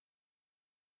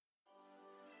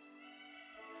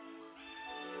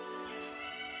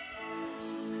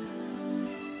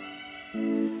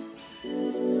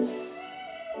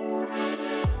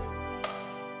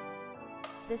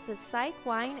This is Psych,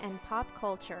 Wine, and Pop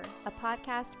Culture, a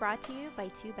podcast brought to you by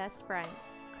two best friends,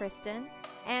 Kristen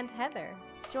and Heather.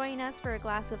 Join us for a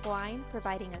glass of wine,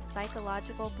 providing a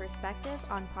psychological perspective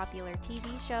on popular TV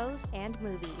shows and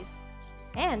movies.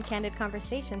 And candid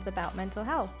conversations about mental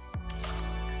health.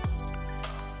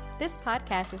 This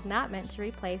podcast is not meant to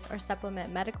replace or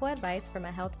supplement medical advice from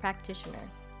a health practitioner.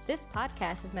 This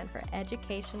podcast is meant for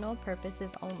educational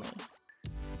purposes only.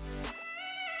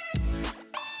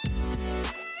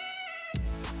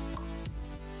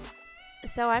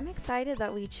 So I'm excited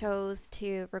that we chose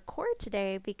to record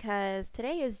today because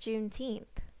today is Juneteenth.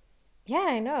 Yeah,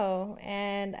 I know.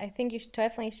 And I think you should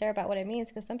definitely share about what it means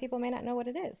because some people may not know what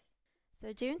it is.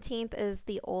 So Juneteenth is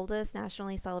the oldest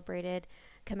nationally celebrated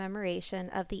commemoration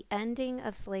of the ending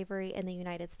of slavery in the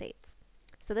United States.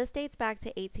 So this dates back to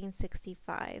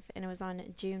 1865, and it was on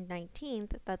June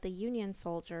 19th that the Union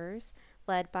soldiers,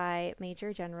 led by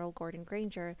Major General Gordon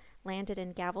Granger, landed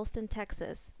in Galveston,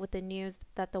 Texas, with the news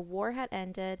that the war had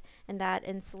ended and that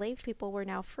enslaved people were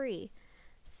now free.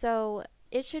 So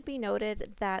it should be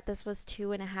noted that this was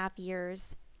 2.5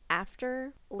 years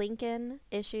after Lincoln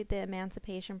issued the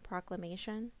Emancipation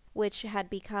Proclamation, which had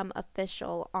become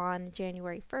official on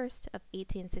January 1st of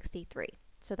 1863.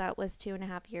 So that was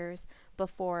 2.5 years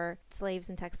before slaves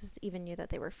in Texas even knew that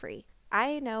they were free.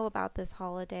 I know about this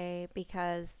holiday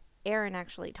because Aaron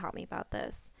actually taught me about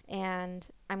this, and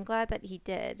I'm glad that he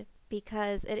did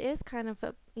because it is kind of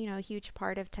a huge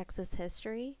part of Texas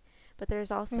history. But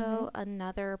there's also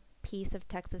another piece of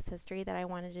Texas history that I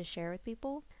wanted to share with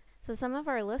people. So some of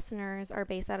our listeners are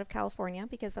based out of California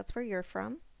because that's where you're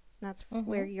from. That's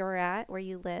where you're at, where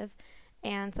you live.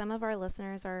 And some of our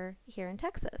listeners are here in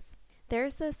Texas.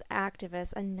 There's this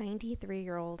activist, a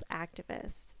 93-year-old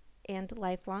activist and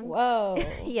lifelong. Whoa.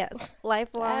 Yes,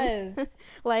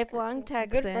 lifelong Texan.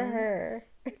 Good for her.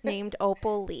 Named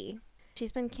Opal Lee.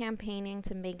 She's been campaigning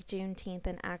to make Juneteenth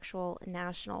an actual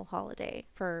national holiday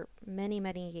for many,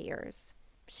 many years.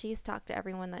 She's talked to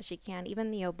everyone that she can,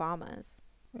 even the Obamas.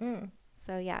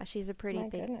 So yeah, she's a pretty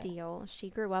big deal. She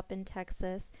grew up in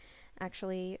Texas,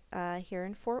 actually here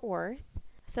in Fort Worth.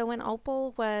 So when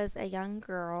Opal was a young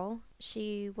girl,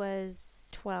 she was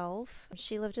 12.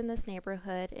 She lived in this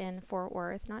neighborhood in Fort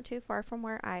Worth, not too far from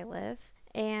where I live.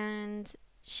 And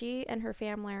she and her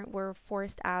family were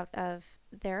forced out of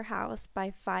their house by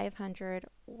 500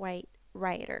 white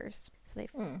rioters. So they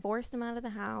forced them out of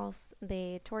the house.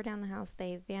 They tore down the house.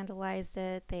 They vandalized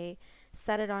it. They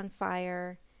set it on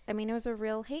fire. I mean, it was a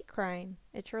real hate crime.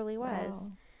 It truly was.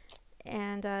 Wow.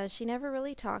 And she never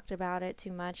really talked about it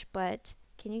too much, but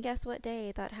can you guess what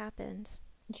day that happened?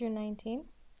 June 19th?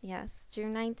 Yes,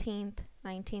 June 19th,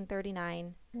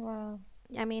 1939. Wow.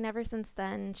 I mean, ever since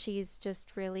then, she's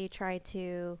just really tried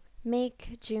to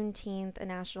make Juneteenth a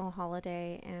national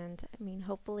holiday, and I mean,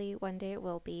 hopefully one day it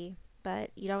will be.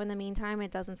 But, in the meantime, it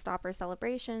doesn't stop her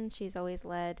celebration. She's always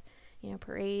led,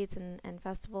 parades and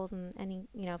festivals and any,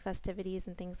 festivities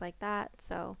and things like that.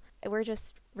 So we're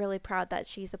just really proud that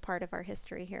she's a part of our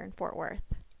history here in Fort Worth.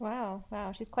 Wow.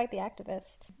 She's quite the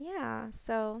activist. Yeah,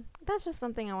 so that's just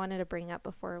something I wanted to bring up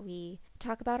before we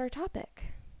talk about our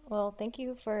topic. Well, thank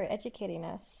you for educating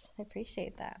us. I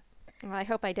appreciate that. Well, I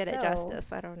hope I did it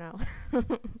justice. I don't know.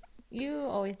 You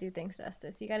always do things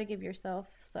justice. You got to give yourself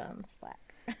some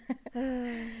slack.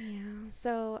 Yeah.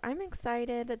 So I'm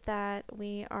excited that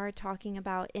we are talking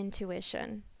about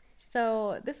intuition.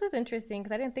 So this was interesting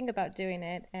because I didn't think about doing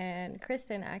it, and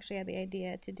Kristen actually had the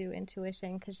idea to do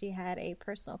intuition because she had a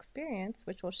personal experience,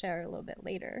 which we'll share a little bit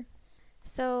later.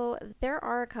 So there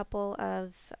are a couple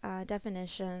of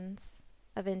definitions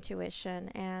of intuition,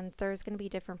 and there's going to be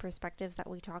different perspectives that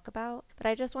we talk about, but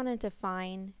I just want to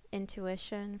define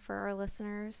intuition for our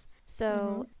listeners.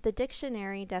 So the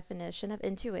dictionary definition of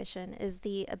intuition is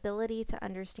the ability to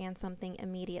understand something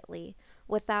immediately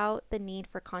without the need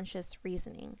for conscious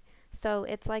reasoning. So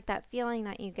it's like that feeling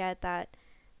that you get that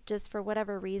just for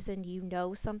whatever reason you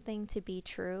know something to be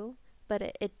true,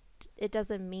 but it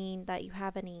doesn't mean that you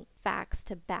have any facts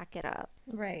to back it up.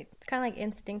 Right. It's kind of like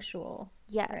instinctual.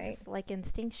 Yes, right? Like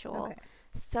instinctual. Okay.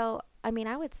 So, I mean,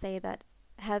 I would say that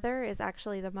Heather is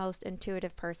actually the most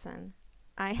intuitive person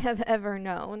I have ever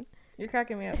known. You're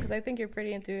cracking me up because I think you're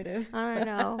pretty intuitive. I don't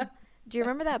know. Do you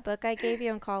remember that book I gave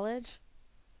you in college?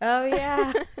 Oh,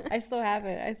 yeah. I still have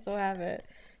it.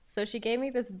 So she gave me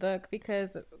this book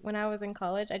because when I was in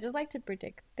college, I just like to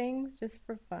predict things just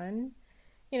for fun.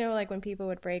 Like when people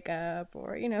would break up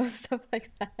or, stuff like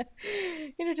that.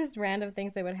 Just random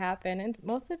things that would happen. And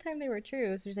most of the time they were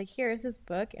true. So she's like, here's this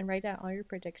book and write down all your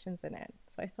predictions in it.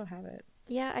 So I still have it.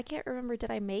 Yeah, I can't remember. Did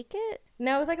I make it?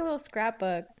 No, it was like a little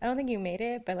scrapbook. I don't think you made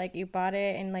it, but like you bought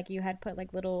it and like you had put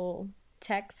like little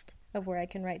text of where I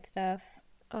can write stuff.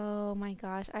 Oh my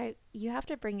gosh. You have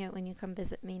to bring it when you come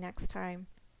visit me next time.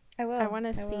 I I will. want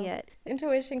to I see will. it.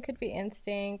 Intuition could be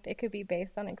instinct. It could be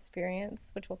based on experience,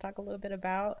 which we'll talk a little bit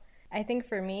about. I think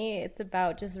for me, it's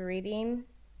about just reading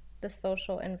the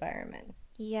social environment.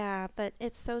 Yeah, but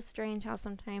it's so strange how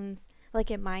sometimes, like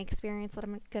in my experience that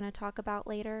I'm going to talk about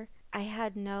later, I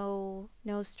had no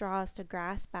straws to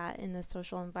grasp at in the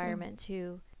social environment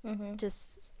to Mm-hmm.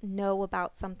 just know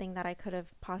about something that I could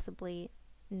have possibly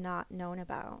not known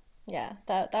about. Yeah,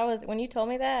 that was when you told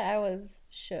me that, I was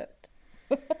shook.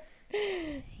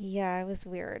 Yeah, it was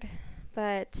weird.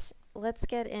 But let's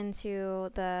get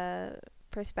into the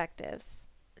perspectives.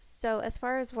 So, as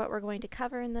far as what we're going to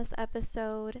cover in this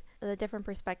episode, the different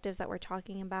perspectives that we're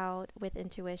talking about with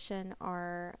intuition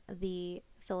are the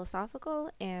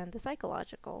philosophical and the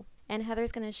psychological. And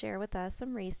Heather's going to share with us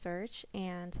some research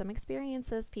and some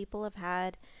experiences people have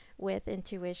had with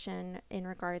intuition in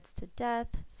regards to death,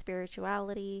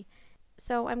 spirituality.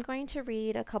 So, I'm going to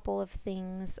read a couple of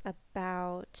things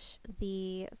about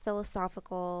the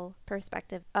philosophical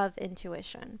perspective of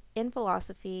intuition. In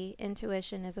philosophy,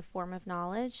 intuition is a form of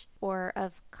knowledge or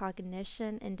of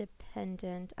cognition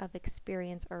independent of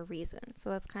experience or reason.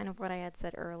 So, that's kind of what I had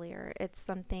said earlier. It's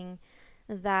something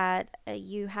that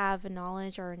you have a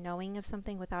knowledge or a knowing of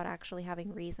something without actually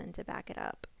having reason to back it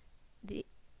up. The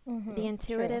Mm-hmm. the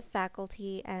True. intuitive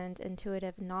faculty and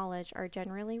intuitive knowledge are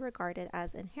generally regarded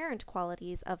as inherent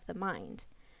qualities of the mind.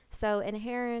 So,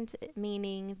 inherent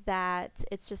meaning that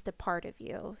it's just a part of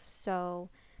you. So,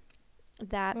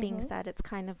 that being Mm-hmm. said, it's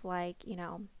kind of like,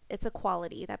 it's a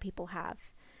quality that people have.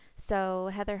 So,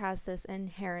 Heather has this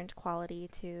inherent quality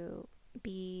to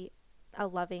be a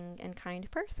loving and kind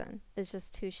person. It's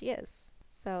just who she is.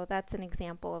 So that's an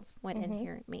example of what Mm-hmm.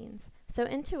 inherent means. So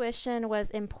intuition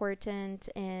was important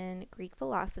in Greek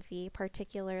philosophy,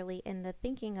 particularly in the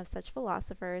thinking of such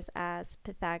philosophers as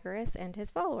Pythagoras and his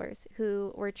followers,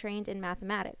 who were trained in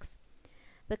mathematics.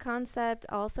 The concept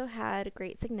also had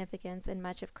great significance in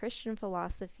much of Christian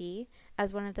philosophy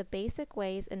as one of the basic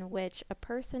ways in which a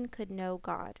person could know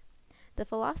God. The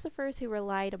philosophers who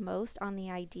relied most on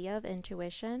the idea of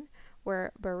intuition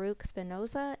were Baruch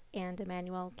Spinoza and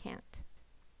Immanuel Kant.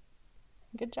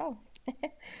 Good job.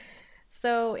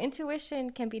 So,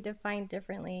 intuition can be defined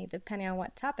differently depending on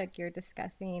what topic you're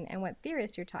discussing and what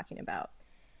theorist you're talking about.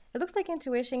 It looks like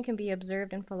intuition can be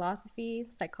observed in philosophy,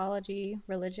 psychology,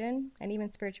 religion, and even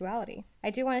spirituality.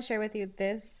 I do want to share with you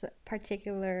this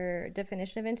particular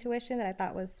definition of intuition that I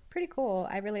thought was pretty cool.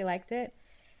 I really liked it,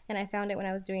 and I found it when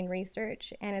I was doing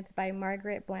research, and it's by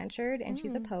Margaret Blanchard, and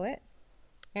she's a Mm. poet.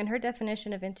 And her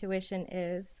definition of intuition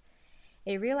is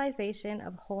a realization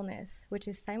of wholeness, which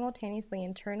is simultaneously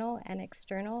internal and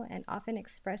external and often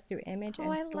expressed through image Oh,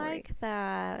 and I story. like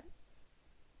that.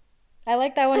 I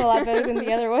like that one a lot better than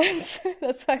the other ones.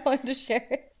 That's why I wanted to share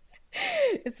it.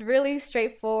 It's really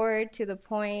straightforward to the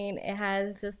point. It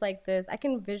has just like this, I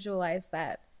can visualize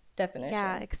that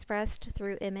Yeah, definition. expressed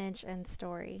through image and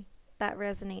story. That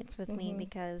resonates with me Hmm.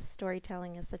 because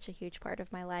storytelling is such a huge part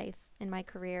of my life, in my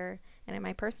career, and in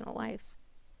my personal life.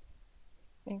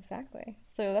 Exactly.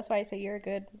 So that's why I say you're a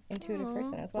good intuitive Oh,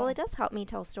 person as well, it well. does help me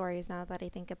tell stories now that I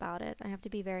think about it. I have to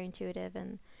be very intuitive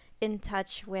and in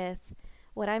touch with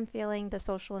what I'm feeling, the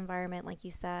social environment, like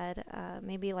you said,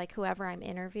 maybe like whoever I'm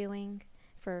interviewing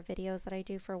for videos that I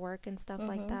do for work and stuff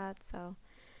like Hmm. that. So,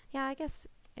 yeah, I guess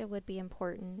it would be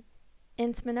important.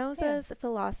 In Yeah. Spinoza's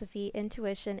philosophy,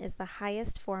 intuition is the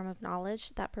highest form of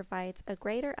knowledge that provides a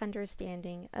greater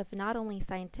understanding of not only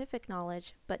scientific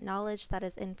knowledge, but knowledge that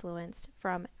is influenced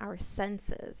from our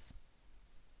senses.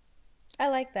 I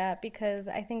like that because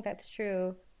I think that's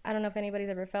true. I don't know if anybody's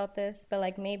ever felt this, but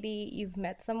like maybe you've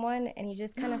met someone and you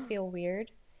just kind of feel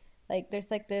weird. Like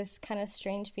there's like this kind of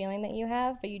strange feeling that you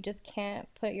have, but you just can't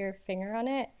put your finger on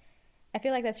it. I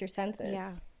feel like that's your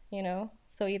Yeah. senses, you know?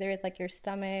 So either it's like your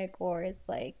stomach or it's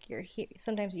like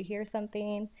sometimes you hear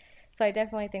something. So I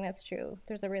definitely think that's true.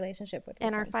 There's a relationship with your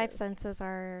And our five senses senses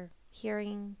are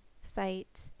hearing,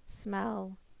 sight,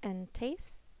 smell, and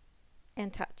taste,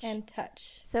 and touch. and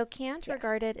touch. So Kant Yeah.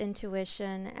 regarded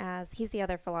intuition as, he's the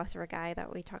other philosopher guy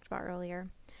that we talked about earlier,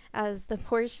 as the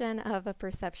portion of a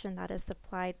perception that is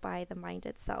supplied by the mind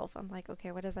itself. I'm like,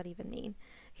 okay, what does that even mean?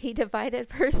 He divided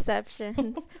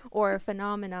perceptions or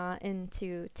phenomena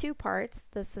into two parts: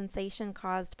 the sensation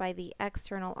caused by the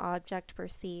external object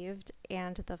perceived,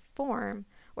 and the form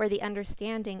or the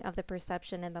understanding of the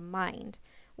perception in the mind,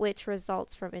 which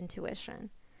results from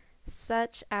intuition.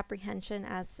 Such apprehension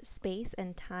as space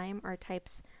and time are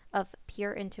types of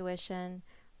pure intuition,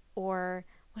 or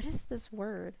what is this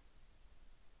word?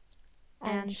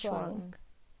 Anschwung. Anschwung.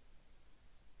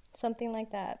 Something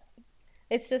like that.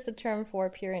 It's just a term for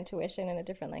pure intuition in a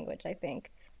different language, I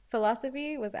think.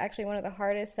 Philosophy was actually one of the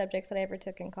hardest subjects that I ever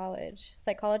took in college.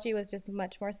 Psychology was just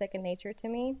much more second nature to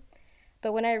me.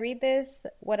 But when I read this,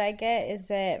 what I get is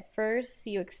that first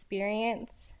you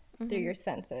experience through Mm-hmm. your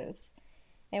senses.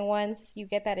 And once you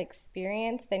get that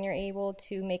experience, then you're able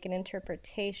to make an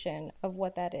interpretation of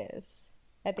what that is.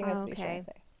 I think that's what he's trying Okay. to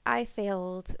say. I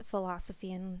failed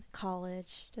philosophy in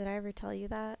college. Did I ever tell you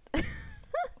that?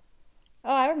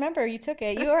 Oh, I remember you took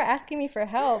it. You were asking me for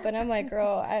help, and I'm like,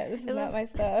 girl, this It is not my was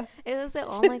stuff. it was the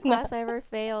This only is not. class I ever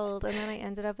failed, and then I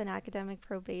ended up in academic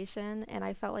probation, and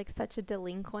I felt like such a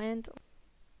delinquent.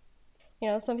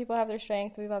 Some people have their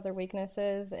strengths, some people have their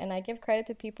weaknesses, and I give credit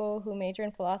to people who major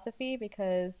in philosophy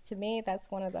because to me,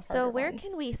 that's one of the So harder where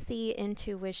can ones. we see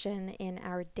intuition in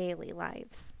our daily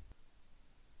lives?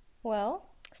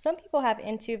 Well, some people have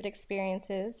intuitive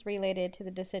experiences related to the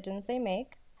decisions they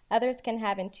make. Others can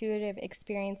have intuitive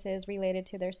experiences related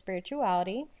to their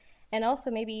spirituality and also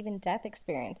maybe even death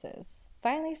experiences.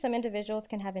 Finally, some individuals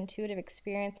can have intuitive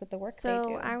experience with the work they So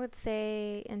do. I would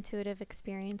say intuitive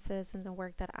experiences in the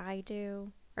work that I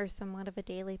do are somewhat of a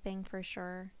daily thing for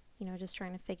sure. Just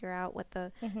trying to figure out what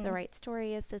the Hmm. right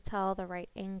story is to tell, the right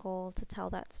angle to tell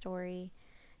that story.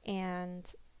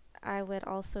 And I would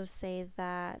also say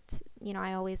that,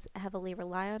 I always heavily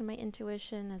rely on my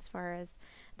intuition as far as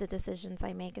the decisions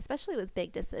I make, especially with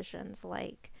big decisions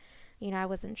like, I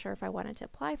wasn't sure if I wanted to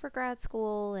apply for grad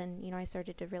school. And, I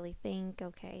started to really think,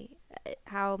 okay,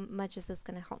 how much is this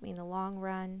going to help me in the long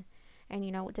run? And,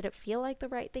 did it feel like the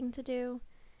right thing to do?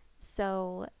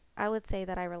 So I would say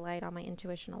that I relied on my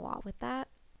intuition a lot with that.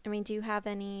 I mean, do you have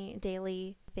any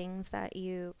daily things that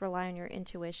you rely on your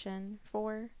intuition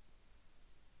for?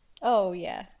 Oh,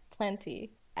 yeah,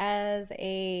 plenty. As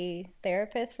a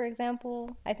therapist, for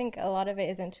example, I think a lot of it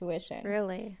is intuition.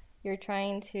 Really? You're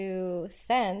trying to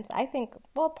sense, I think,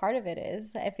 well, part of it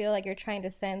is, I feel like you're trying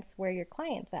to sense where your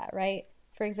client's at, right?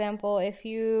 For example, if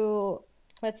you,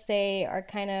 let's say, are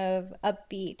kind of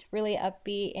upbeat, really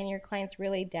upbeat, and your client's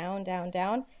really down, down,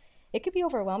 down, it could be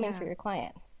overwhelming for Yeah. your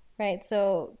client, right?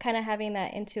 So, kind of having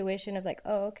that intuition of like,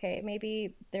 oh, okay,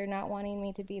 maybe they're not wanting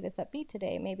me to be this upbeat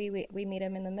today. Maybe we meet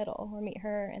them in the middle or meet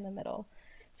her in the middle.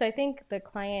 So, I think the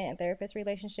client and therapist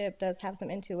relationship does have some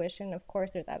intuition. Of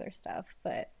course, there's other stuff,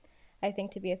 but I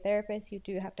think to be a therapist, you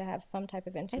do have to have some type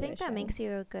of I think that intuition. makes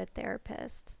you a good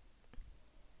therapist.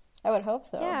 I would hope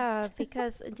so. Yeah,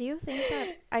 because do you think that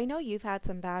I know you've had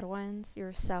some bad ones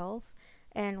yourself,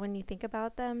 and when you think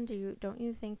about them, don't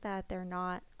you think that they're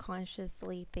not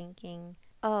consciously thinking,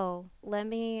 "Oh, let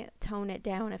me tone it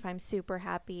down if I'm super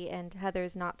happy and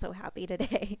Heather's not so happy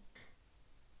today."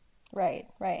 Right,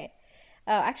 right.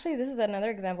 Actually, this is another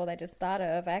example that I just thought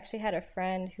of. I actually had a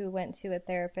friend who went to a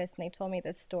therapist and they told me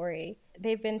this story.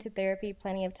 They've been to therapy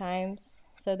plenty of times,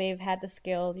 so they've had the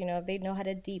skills, they know how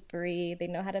to deep breathe, they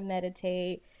know how to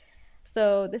meditate.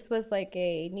 So this was like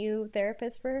a new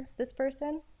therapist for this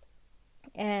person.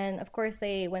 And of course,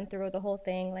 they went through the whole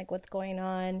thing, like what's going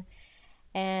on.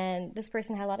 And this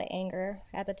person had a lot of anger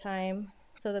at the time.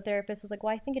 So the therapist was like,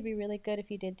 well, I think it'd be really good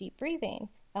if you did deep breathing.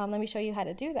 Let me show you how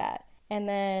to do that. And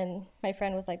then my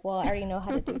friend was like, well, I already know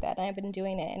how to do that. And I've been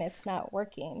doing it and it's not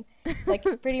working. Like,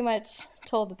 pretty much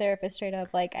told the therapist straight up,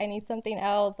 like, I need something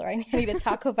else or I need to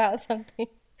talk about something.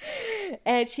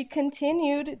 And she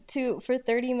continued for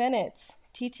 30 minutes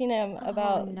teaching him Oh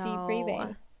about deep no.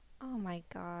 breathing. Oh my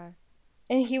god.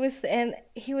 And he was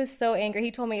so angry.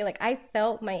 He told me like I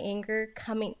felt my anger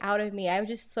coming out of me. I was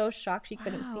just so shocked she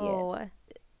couldn't see it. Wow.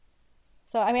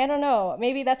 So I mean, I don't know.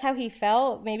 Maybe that's how he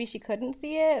felt. Maybe she couldn't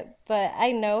see it, but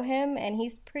I know him and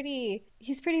he's pretty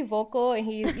vocal and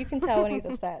you can tell when he's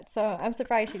upset. So I'm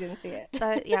surprised she didn't see it.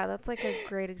 Yeah, that's like a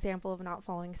great example of not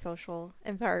following social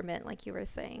environment like you were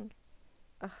saying.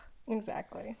 Ugh.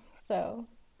 Exactly. So,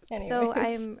 So anyways.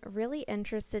 I'm really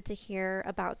interested to hear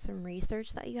about some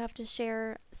research that you have to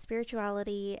share.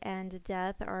 Spirituality and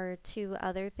death are two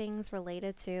other things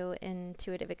related to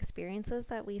intuitive experiences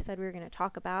that we said we were going to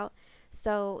talk about.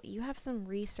 So you have some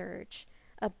research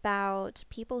about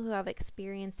people who have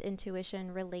experienced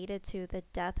intuition related to the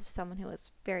death of someone who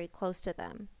was very close to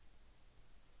them.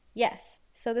 Yes.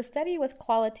 So the study was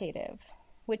qualitative,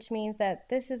 which means that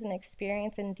this is an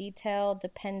experience and detail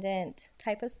dependent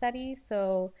type of study.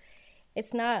 So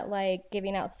it's not like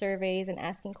giving out surveys and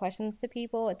asking questions to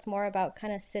people. It's more about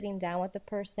kind of sitting down with the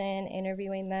person,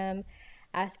 interviewing them,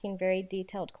 asking very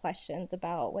detailed questions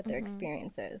about what their Mm-hmm.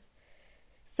 experience is.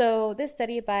 So this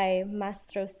study by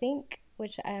Mastrosink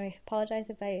which I apologize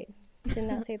if I did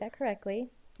not say that correctly,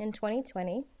 in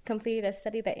 2020, completed a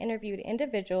study that interviewed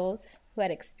individuals who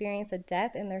had experienced a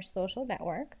death in their social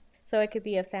network. So it could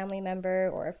be a family member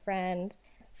or a friend.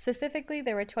 Specifically,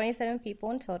 there were 27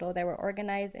 people in total that were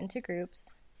organized into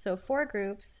groups. So 4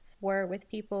 groups were with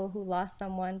people who lost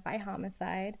someone by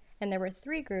homicide, and there were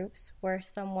 3 groups where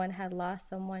someone had lost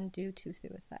someone due to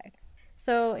suicide.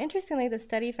 So interestingly, the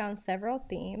study found several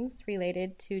themes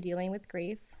related to dealing with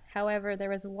grief. However, there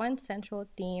was one central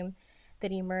theme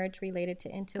that emerged related to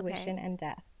intuition and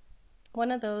death.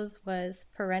 One of those was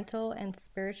parental and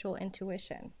spiritual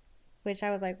intuition, which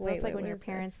I was like, So wait, it's like wait, when your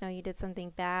parents know you did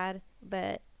something bad,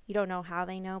 but you don't know how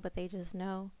they know, but they just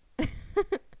know.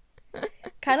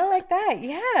 Kind of like that.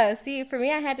 Yeah. See, for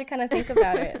me, I had to kind of think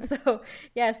about it. So,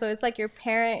 yeah, so it's like your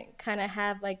parent kind of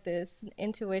have like this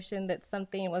intuition that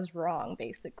something was wrong,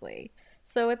 basically.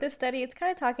 So, with this study, it's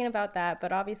kind of talking about that,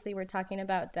 but obviously, we're talking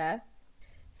about death.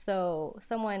 So,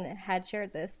 someone had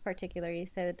shared this particular. He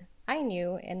said, I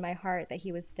knew in my heart that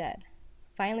he was dead.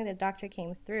 Finally, the doctor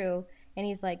came through and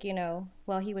he's like,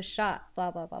 well, he was shot,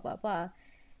 blah, blah, blah, blah, blah.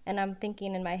 And I'm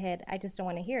thinking in my head, I just don't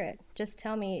want to hear it. Just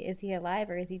tell me, is he alive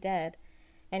or is he dead?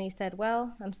 And he said,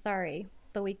 well, I'm sorry,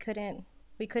 but we couldn't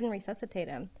resuscitate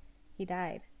him. He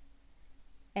died.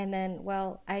 And then,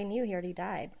 well, I knew he already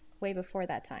died way before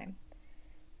that time.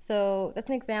 So that's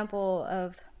an example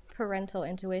of parental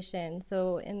intuition.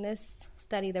 So in this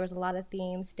study, there was a lot of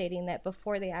themes stating that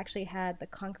before they actually had the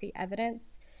concrete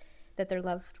evidence that their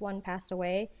loved one passed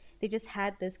away, they just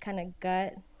had this kind of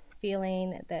gut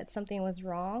feeling that something was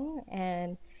wrong.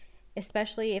 And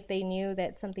especially if they knew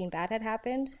that something bad had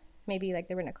happened, maybe like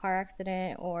they were in a car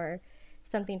accident or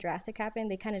something drastic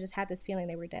happened, they kind of just had this feeling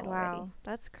they were dead already. Wow,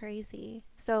 that's crazy.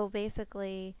 So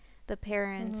basically, the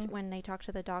parent, when they talk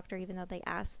to the doctor, even though they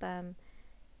asked them,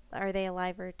 are they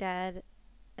alive or dead?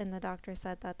 And the doctor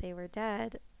said that they were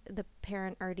dead, the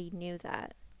parent already knew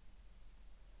that.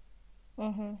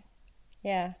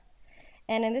 Yeah.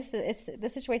 And in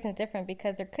this situation is different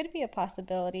because there could be a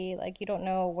possibility, like you don't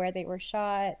know where they were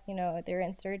shot, they're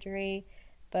in surgery,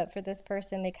 but for this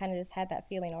person, they kind of just had that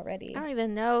feeling already. I don't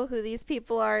even know who these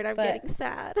people are, and I'm getting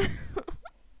sad.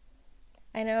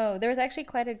 I know there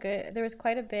was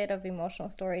quite a bit of emotional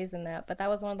stories in that, but that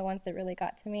was one of the ones that really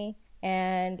got to me.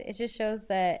 And it just shows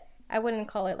that I wouldn't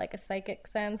call it like a psychic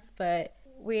sense, but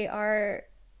we are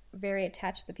very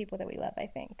attached to the people that we love, I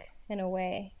think, in a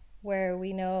way where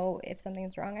we know if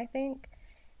something's wrong, I think.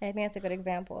 And I think that's a good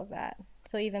example of that.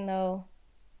 So even though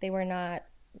they were not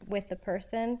with the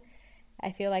person,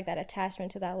 I feel like that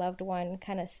attachment to that loved one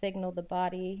kind of signaled the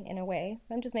body in a way.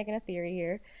 I'm just making a theory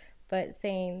here, but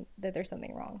saying that there's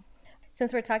something wrong.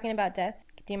 Since we're talking about death,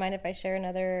 do you mind if I share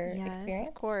another experience? Yes,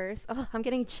 of course. Oh, I'm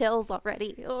getting chills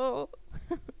already. Oh.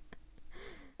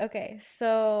 Okay,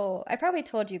 so I probably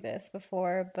told you this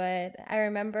before, but I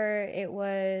remember it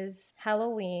was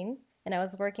Halloween and I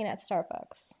was working at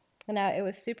Starbucks. And now it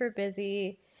was super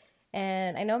busy.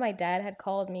 And I know my dad had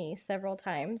called me several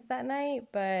times that night,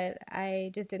 but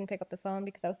I just didn't pick up the phone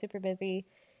because I was super busy.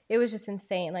 It was just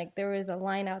insane. Like there was a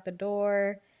line out the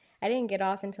door. I didn't get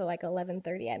off until like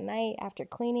 11:30 at night after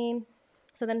cleaning.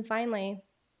 So then finally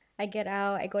I get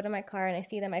out, I go to my car and I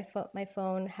see that my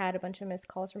phone had a bunch of missed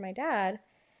calls from my dad.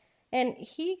 And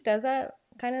he does that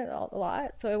kind of a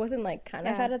lot. So it wasn't like kind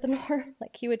of out of the norm.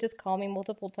 Like he would just call me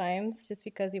multiple times just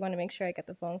because he wanted to make sure I get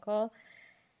the phone call.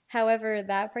 However,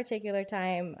 that particular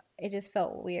time, it just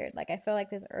felt weird. Like I felt like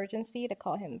this urgency to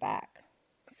call him back.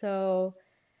 So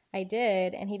I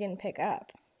did, and he didn't pick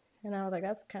up. And I was like,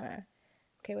 that's kind of,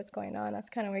 okay, what's going on? That's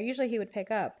kind of weird. Usually he would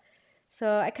pick up.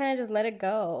 So I kind of just let it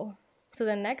go. So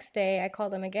the next day I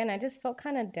called him again. I just felt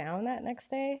kind of down that next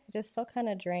day. I just felt kind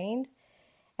of drained.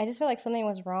 I just felt like something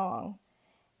was wrong.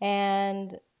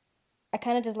 And I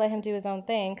kind of just let him do his own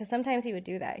thing because sometimes he would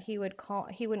do that. He wouldn't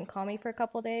call me for a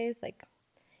couple days. Like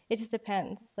it just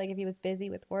depends. Like if he was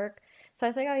busy with work. So I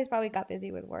was like, oh, he's probably got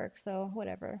busy with work. So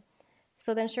whatever.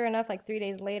 So then sure enough, like 3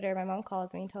 days later, my mom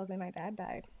calls me and tells me my dad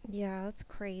died. Yeah, that's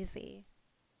crazy.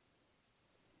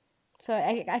 So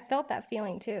I felt that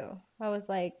feeling too. I was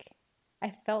like,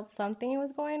 I felt something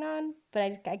was going on,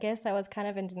 but I guess I was kind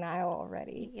of in denial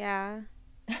already. Yeah.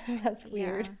 That's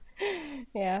weird.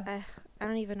 Yeah. I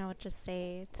don't even know what to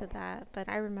say to that, but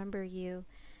I remember you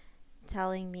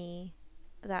telling me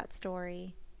that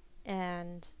story,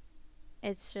 and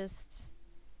it's just,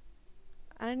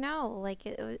 I don't know, like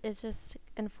it's just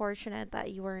unfortunate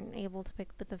that you weren't able to pick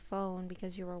up the phone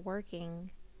because you were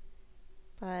working,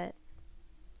 but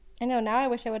I know, now I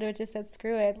wish I would have just said,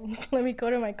 screw it, let me go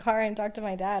to my car and talk to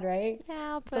my dad, right?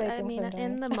 yeah, but I mean,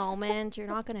 in the moment, you're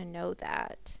not going to know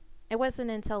that. it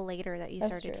wasn't until later that you That's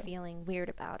started true. feeling weird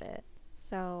about it.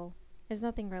 So there's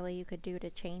nothing really you could do to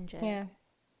change it. Yeah,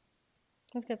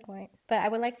 that's a good point. But I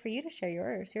would like for you to share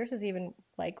yours. Yours is even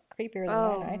like creepier than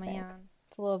mine, Oh I think. man.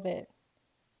 It's a little bit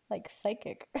like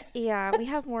psychic. Yeah, we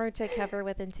have more to cover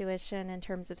with intuition in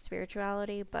terms of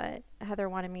spirituality, but Heather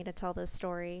wanted me to tell this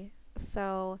story.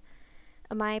 So,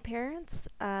 my parents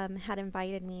had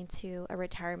invited me to a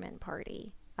retirement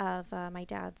party of my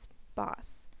dad's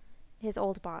boss, his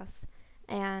old boss.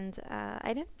 And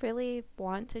I didn't really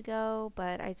want to go,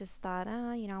 but I just thought,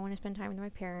 I want to spend time with my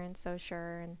parents, so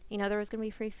sure. And, there was going to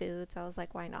be free food, so I was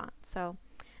like, why not? So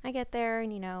I get there,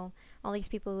 and, all these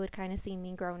people who had kind of seen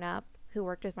me grown up, who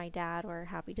worked with my dad, were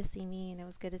happy to see me, and it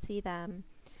was good to see them.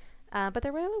 But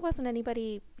there really wasn't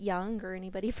anybody young or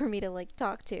anybody for me to like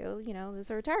talk to. This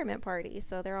is a retirement party,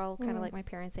 so they're all kind of Mm. like my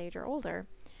parents' age or older.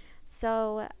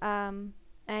 So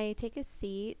I take a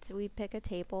seat. We pick a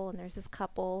table, and there's this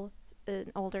couple,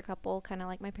 an older couple, kind of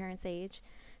like my parents' age,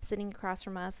 sitting across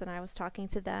from us. And I was talking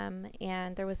to them,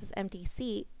 and there was this empty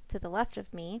seat to the left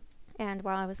of me. And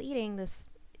while I was eating, this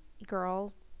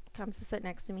girl comes to sit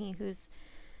next to me,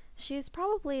 she's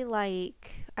probably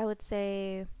like, I would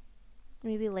say,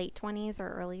 maybe late 20s or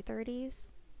early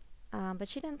 30s. But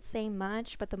she didn't say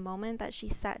much. But the moment that she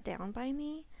sat down by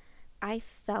me, I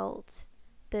felt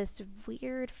this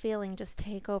weird feeling just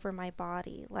take over my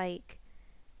body. Like,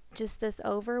 just this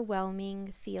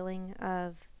overwhelming feeling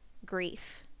of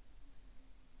grief.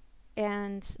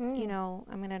 And, Mm.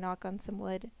 I'm going to knock on some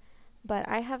wood, but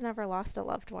I have never lost a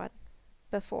loved one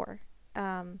before.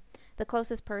 The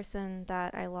closest person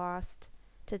that I lost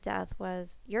to death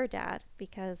was your dad,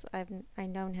 because I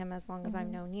known him as long as I've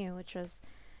Mm-hmm. known you, which was,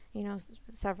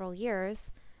 several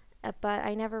years. But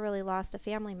I never really lost a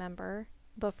family member.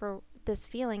 But for this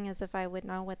feeling, as if I would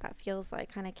know what that feels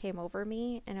like, kind of came over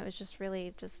me, and it was just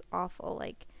really just awful.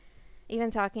 Like, even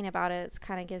talking about it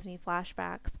kind of gives me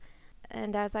flashbacks.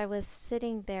 And as I was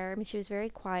sitting there, I mean, she was very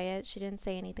quiet. She didn't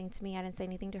say anything to me. I didn't say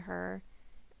anything to her.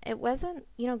 It wasn't,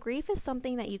 grief is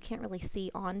something that you can't really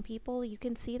see on people. You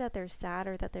can see that they're sad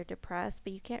or that they're depressed,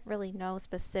 but you can't really know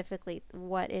specifically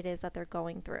what it is that they're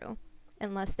going through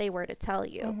unless they were to tell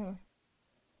you. Mm-hmm. Right.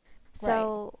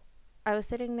 So I was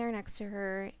sitting there next to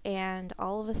her, and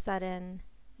all of a sudden,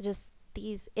 just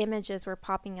these images were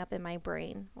popping up in my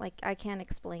brain. Like, I can't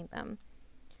explain them.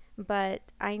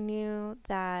 But I knew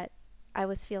that I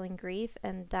was feeling grief,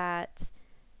 and that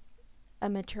a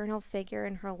maternal figure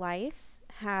in her life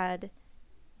had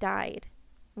died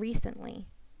recently.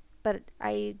 But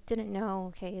I didn't know,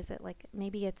 okay, is it like,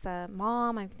 maybe it's a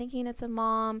mom? I'm thinking it's a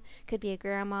mom. Could be a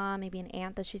grandma, maybe an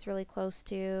aunt that she's really close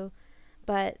to.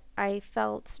 But I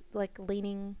felt like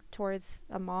leaning towards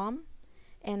a mom.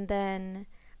 And then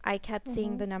I kept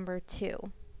seeing Mm-hmm. the number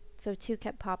 2. So 2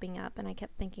 kept popping up, and I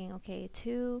kept thinking, okay,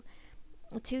 2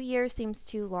 years seems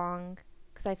too long,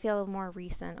 because I feel more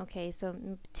recent. Okay, so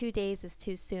 2 days is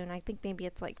too soon. I think maybe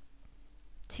it's like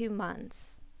 2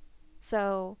 months.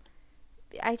 So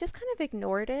I just kind of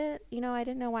ignored it. I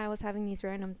didn't know why I was having these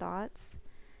random thoughts.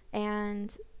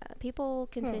 And people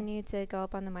Hmm. continued to go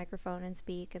up on the microphone and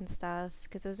speak and stuff,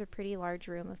 because it was a pretty large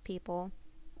room of people.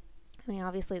 I mean,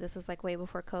 obviously, this was like way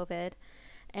before COVID.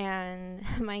 And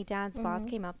my dad's boss Mm-hmm.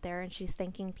 came up there, and she's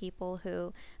thanking people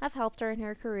who have helped her in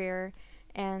her career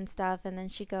and stuff. And then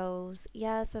she goes,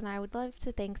 yes, and I would love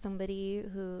to thank somebody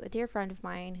a dear friend of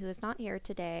mine who is not here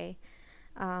today,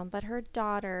 but her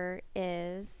daughter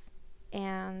is.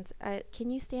 And can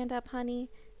you stand up, honey?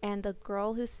 And the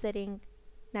girl who's sitting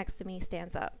next to me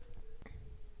stands up.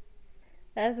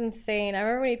 That's insane. I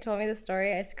remember when you told me the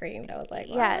story, I screamed. I was like,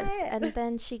 Yes. And "What?"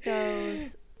 then she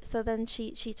goes, so then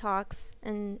she talks,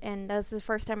 and that's the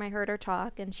first time I heard her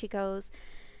talk. And she goes,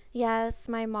 yes,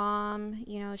 my mom,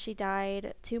 she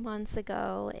died 2 months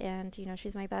ago, and,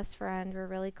 she's my best friend. We're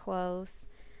really close.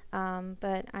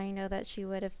 But I know that she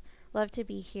would have loved to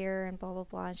be here, and blah, blah,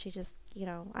 blah. And she just,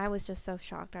 I was just so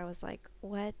shocked. I was like,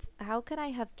 what? How could I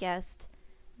have guessed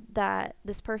that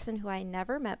this person who I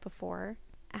never met before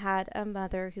had a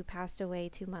mother who passed away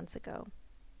 2 months ago?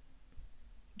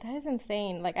 That is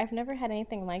insane. Like, I've never had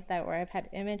anything like that where I've had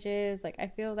images. Like, I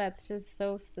feel that's just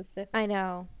so I specific.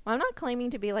 know. I'm not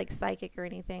claiming to be like psychic or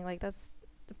anything. Like,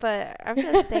 but I'm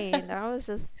just saying, I was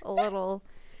just a little.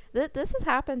 This has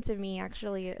happened to me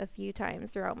actually a few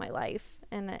times throughout my life,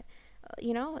 and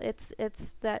it's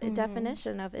that Mm-hmm.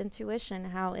 definition of intuition,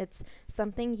 how it's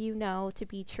something to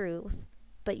be truth,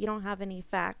 but you don't have any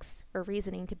facts or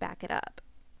reasoning to back it up.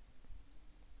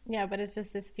 Yeah, but it's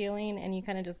just this feeling, and you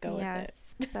kind of just go with it.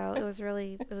 Yes. So it was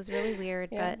really weird,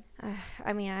 Yeah. but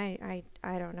I mean,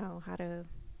 I don't know how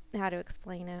to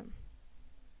explain it.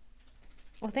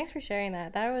 Well, thanks for sharing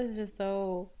that. That was just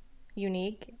so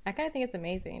unique. I kind of think it's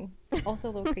amazing. Also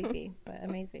a little creepy, but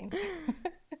amazing.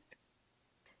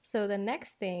 So, the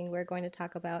next thing we're going to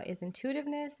talk about is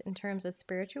intuitiveness in terms of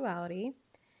spirituality.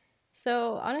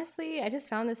 So, honestly, I just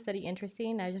found this study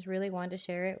interesting. I just really wanted to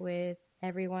share it with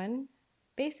everyone.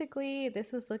 Basically,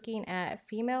 this was looking at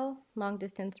female long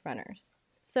distance runners.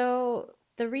 So,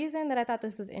 the reason that I thought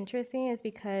this was interesting is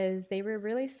because they were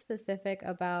really specific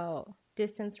about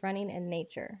distance running in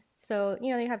nature. So,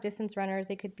 you have distance runners,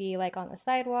 they could be like on the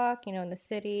sidewalk, in the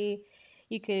city.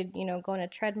 You could, go on a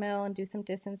treadmill and do some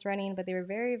distance running, but they were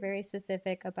very, very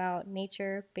specific about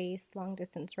nature based long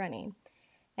distance running.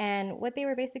 And what they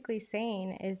were basically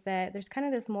saying is that there's kind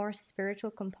of this more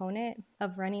spiritual component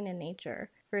of running in nature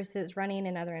versus running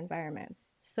in other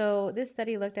environments. So this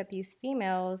study looked at these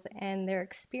females and their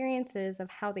experiences of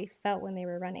how they felt when they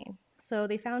were running. So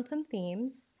they found some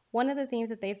themes. One of the themes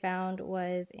that they found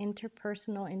was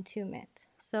interpersonal attunement.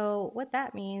 So what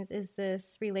that means is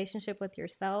this relationship with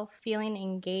yourself, feeling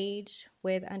engaged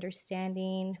with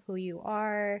understanding who you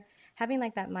are, having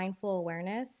like that mindful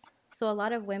awareness. So a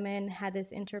lot of women had this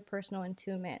interpersonal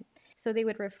attunement. So they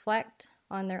would reflect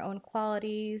on their own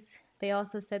qualities. They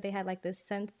also said they had like this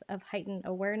sense of heightened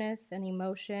awareness and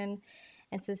emotion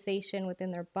and sensation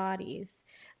within their bodies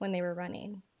when they were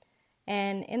running.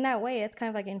 And in that way, it's kind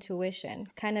of like intuition,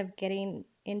 kind of getting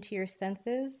into your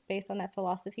senses based on that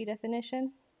philosophy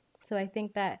definition. So I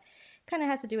think that kind of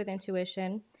has to do with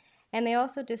intuition. And they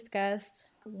also discussed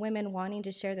women wanting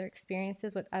to share their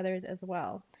experiences with others as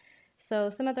well. So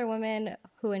some other women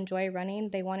who enjoy running,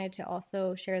 they wanted to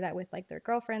also share that with like their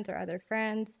girlfriends or other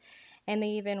friends. And they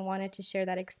even wanted to share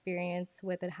that experience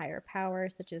with a higher power,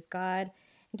 such as God,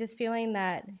 and just feeling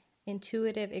that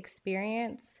intuitive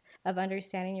experience of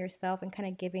understanding yourself and kind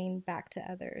of giving back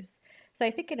to others. So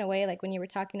I think in a way, like when you were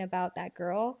talking about that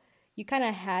girl, you kind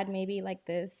of had maybe like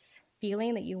this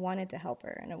feeling that you wanted to help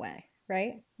her in a way,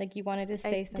 right? Like you wanted to I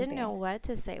say didn't know something. what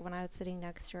to say when I was sitting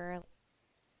next to her.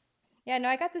 Yeah, no,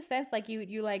 I got the sense like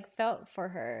you like felt for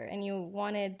her and you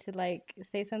wanted to like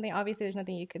say something. Obviously, there's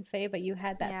nothing you could say, but you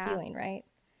had that Yeah. feeling, right?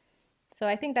 So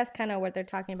I think that's kind of what they're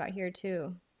talking about here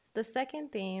too. The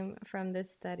second theme from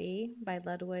this study by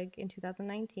Ludwig in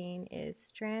 2019 is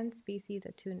trans-species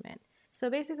attunement. So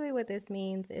basically what this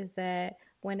means is that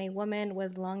when a woman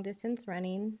was long distance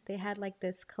running, they had like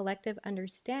this collective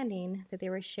understanding that they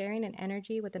were sharing an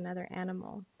energy with another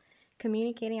animal,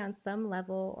 communicating on some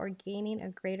level or gaining a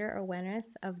greater awareness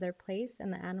of their place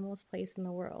and the animal's place in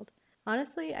the world.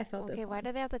 Honestly, I felt Okay, this why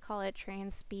do they once. have to call it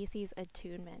trans species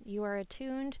attunement? You are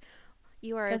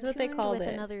That's what they attuned called with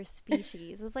it. another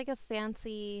species. It's like a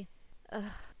fancy, ugh,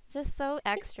 just so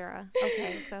extra.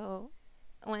 Okay, so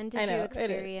when I did you know, it is.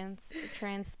 experience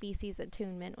trans species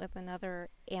attunement with another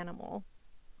animal?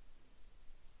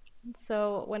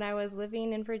 So when I was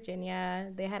living in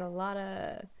Virginia, they had a lot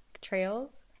of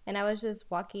trails, and I was just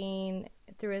walking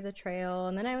through the trail,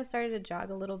 and then I was started to jog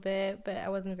a little bit, but I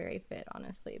wasn't very fit,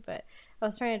 honestly. But I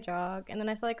was trying to jog, and then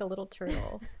I saw like a little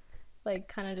turtle, like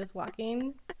kind of just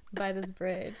walking by this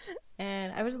bridge,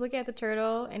 and I was just looking at the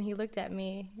turtle, and he looked at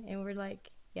me, and we're like,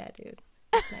 "Yeah, dude,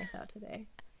 it's nice out today."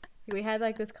 We had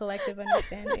like this collective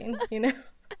understanding.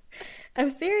 I'm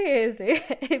serious.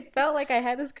 It felt like I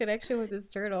had this connection with this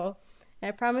turtle. And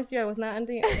I promise you, I was not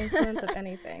under the influence of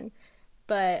anything.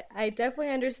 But I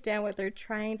definitely understand what they're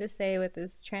trying to say with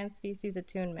this trans-species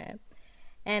attunement.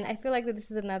 And I feel like that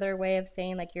this is another way of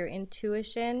saying like your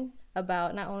intuition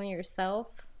about not only yourself,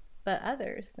 but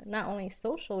others, not only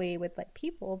socially with like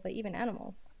people, but even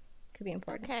animals could be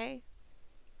important. Okay.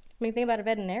 I mean, think about a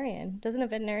veterinarian. Doesn't a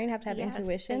veterinarian have to have Yes, they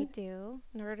intuition? do.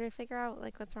 In order to figure out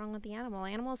like what's wrong with the animal.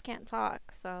 Animals can't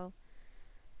talk, so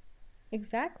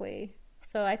Exactly.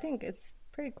 So I think it's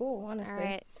pretty cool, all honestly.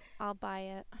 right, I'll buy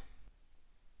it.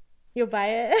 You'll buy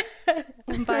it?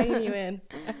 I'm buying you in.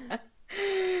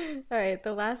 All right,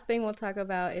 the last thing we'll talk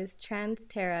about is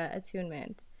trans-terra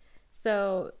attunement.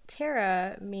 So,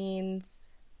 terra means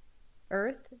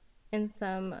earth in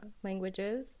some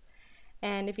languages.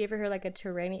 And if you ever heard like a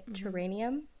Mhm.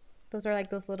 terrarium, those are like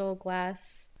those little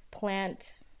glass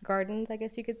plant gardens, I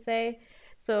guess you could say.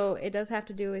 So, it does have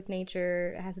to do with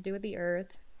nature, it has to do with the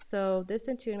earth. So, this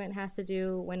attunement has to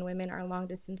do when women are long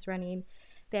distance running.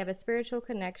 They have a spiritual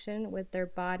connection with their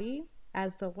body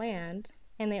as the land,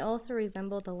 and they also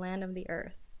resemble the land of the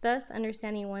earth. Thus,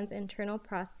 understanding one's internal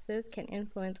processes can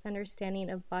influence understanding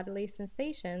of bodily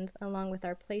sensations along with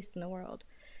our place in the world.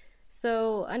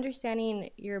 So, understanding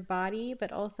your body,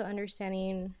 but also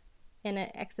understanding in an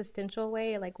existential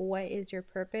way, like what is your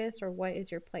purpose or what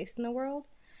is your place in the world.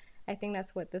 I think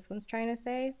that's what this one's trying to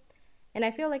say. And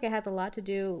I feel like it has a lot to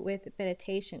do with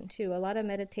meditation too. A lot of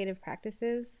meditative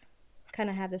practices kind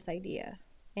of have this idea.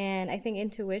 And I think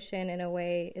intuition, in a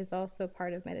way, is also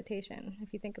part of meditation,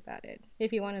 if you think about it.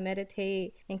 If you want to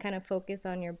meditate and kind of focus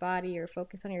on your body or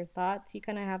focus on your thoughts, you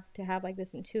kind of have to have like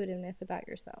this intuitiveness about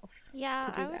yourself to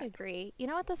Yeah, do I would that. agree. You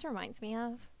know what this reminds me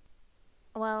of?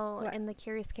 Well, What? in the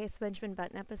Curious Case of Benjamin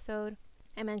Button episode,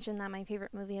 I mentioned that my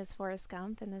favorite movie is Forrest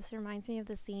Gump, and this reminds me of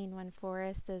the scene when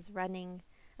Forrest is running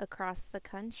across the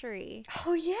country.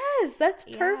 Oh, yes, that's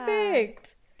Yeah.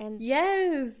 perfect. And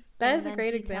Yes, that is and a then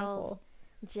great he tells example.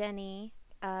 Jenny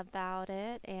about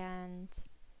it and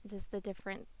just the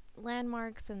different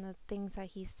landmarks and the things that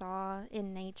he saw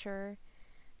in nature,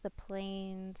 the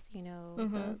plains,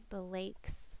 Mm-hmm. the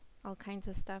lakes, all kinds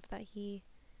of stuff that he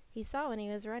saw when he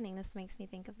was running. This makes me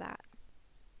think of that.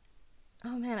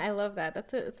 Oh man, I love that.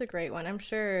 That's a great one. I'm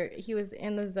sure he was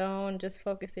in the zone, just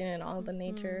focusing on all the Hmm.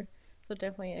 nature. So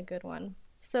definitely a good one.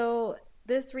 So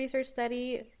this research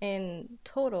study in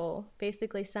total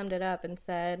basically summed it up and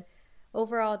said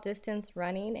overall distance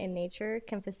running in nature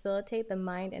can facilitate the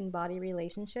mind and body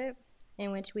relationship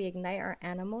in which we ignite our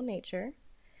animal nature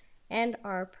and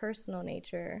our personal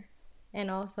nature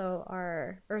and also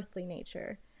our earthly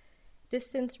nature.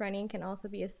 Distance running can also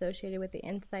be associated with the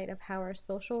insight of how our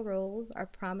social roles are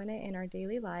prominent in our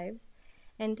daily lives,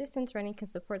 and distance running can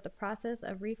support the process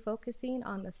of refocusing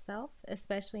on the self,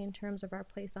 especially in terms of our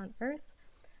place on earth,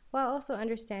 while also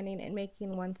understanding and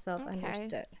making oneself Okay.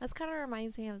 understood. This kind of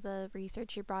reminds me of the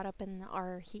research you brought up in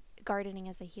our gardening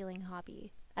as a healing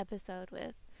hobby episode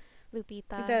with It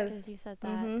Lupita, because does. you said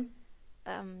that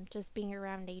Mm-hmm. just being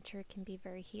around nature can be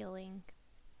very healing.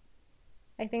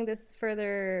 I think this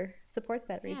further supports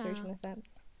that research Yeah. in a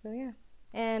sense. So, yeah.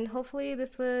 And hopefully,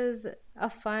 this was a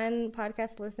fun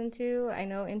podcast to listen to. I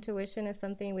know intuition is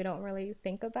something we don't really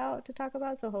think about to talk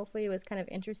about. So, hopefully, it was kind of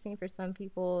interesting for some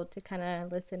people to kind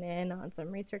of listen in on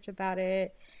some research about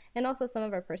it and also some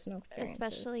of our personal experiences.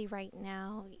 Especially right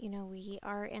now, we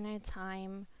are in a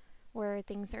time where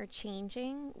things are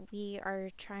changing. We are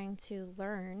trying to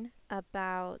learn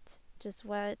about just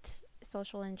what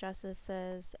social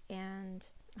injustices and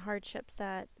hardships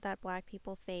that black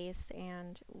people face,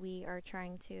 and we are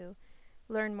trying to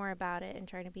learn more about it and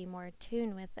try to be more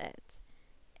attuned with it.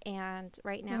 And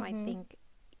right now, I Mm-hmm. think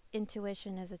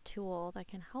intuition is a tool that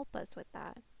can help us with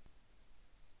that.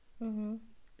 Mm-hmm.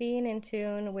 Being in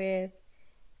tune with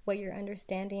what your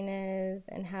understanding is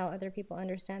and how other people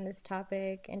understand this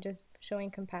topic and just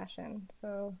showing compassion.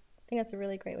 So I think that's a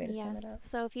really great way to sum it Yes. up.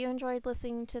 So if you enjoyed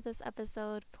listening to this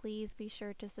episode, please be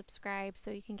sure to subscribe so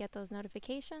you can get those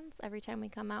notifications every time we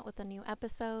come out with a new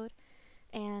episode.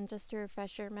 And just to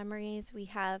refresh your memories, we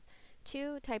have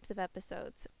two types of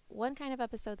episodes. One kind of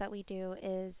episode that we do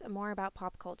is more about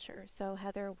pop culture. So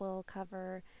Heather will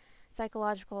cover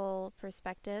psychological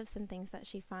perspectives and things that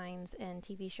she finds in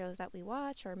TV shows that we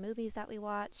watch or movies that we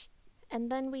watch.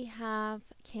 And then we have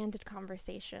candid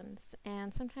conversations,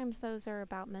 and sometimes those are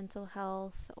about mental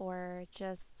health or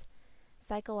just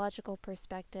psychological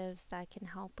perspectives that can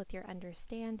help with your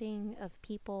understanding of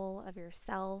people, of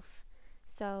yourself.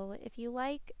 So if you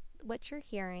like what you're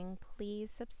hearing,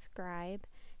 please subscribe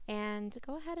and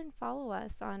go ahead and follow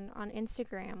us on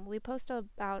Instagram. We post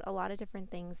about a lot of different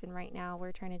things, and right now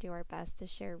we're trying to do our best to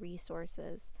share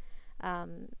resources.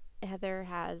 Um, Heather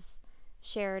has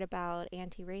shared about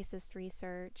anti racist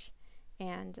research,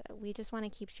 and we just want to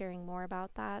keep sharing more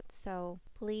about that. So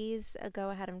please go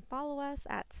ahead and follow us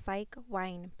at Psych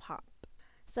Wine Pop.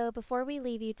 So before we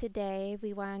leave you today,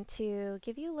 we want to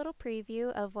give you a little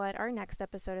preview of what our next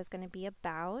episode is going to be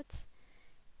about.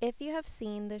 If you have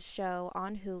seen the show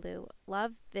on Hulu,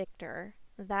 Love Victor,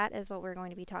 that is what we're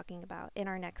going to be talking about in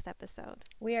our next episode.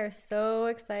 We are so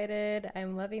excited.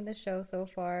 I'm loving the show so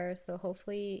far. So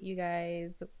hopefully you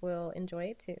guys will enjoy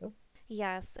it too.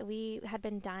 Yes, we had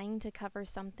been dying to cover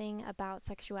something about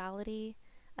sexuality,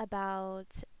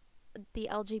 about the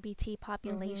LGBT Mm-hmm.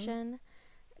 population,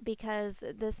 because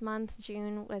this month,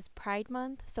 June, was Pride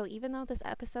Month. So even though this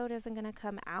episode isn't going to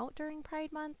come out during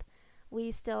Pride Month,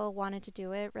 we still wanted to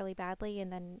do it really badly.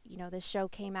 And then, this show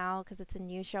came out because it's a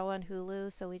new show on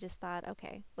Hulu. So we just thought,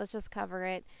 okay, let's just cover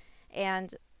it.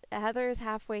 And Heather's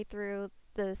halfway through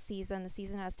the season. The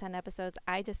season has 10 episodes.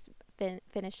 I just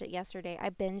finished it yesterday. I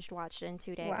binged watched it in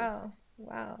 2 days. Wow.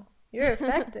 Wow. You're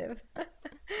effective.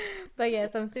 But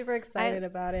yes, I'm super I excited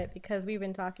about it because we've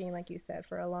been talking, like you said,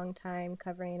 for a long time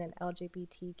covering an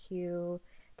LGBTQ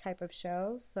type of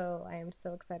show. So I am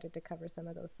so excited to cover some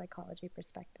of those psychology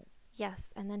perspectives.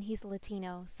 Yes, and then he's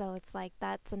Latino, so it's like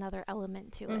that's another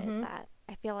element to it Mm-hmm. that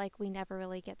I feel like we never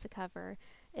really get to cover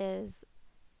is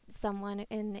someone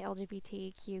in the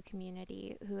LGBTQ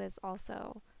community who is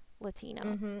also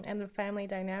Latino. And the family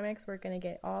dynamics, we're going to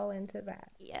get all into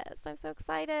that. Yes, I'm so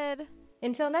excited.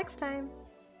 Until next time.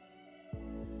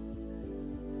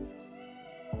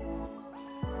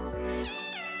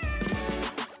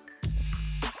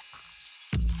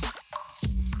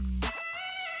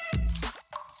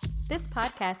 This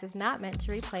podcast is not meant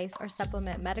to replace or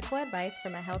supplement medical advice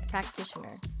from a health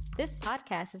practitioner. This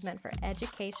podcast is meant for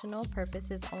educational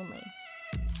purposes only.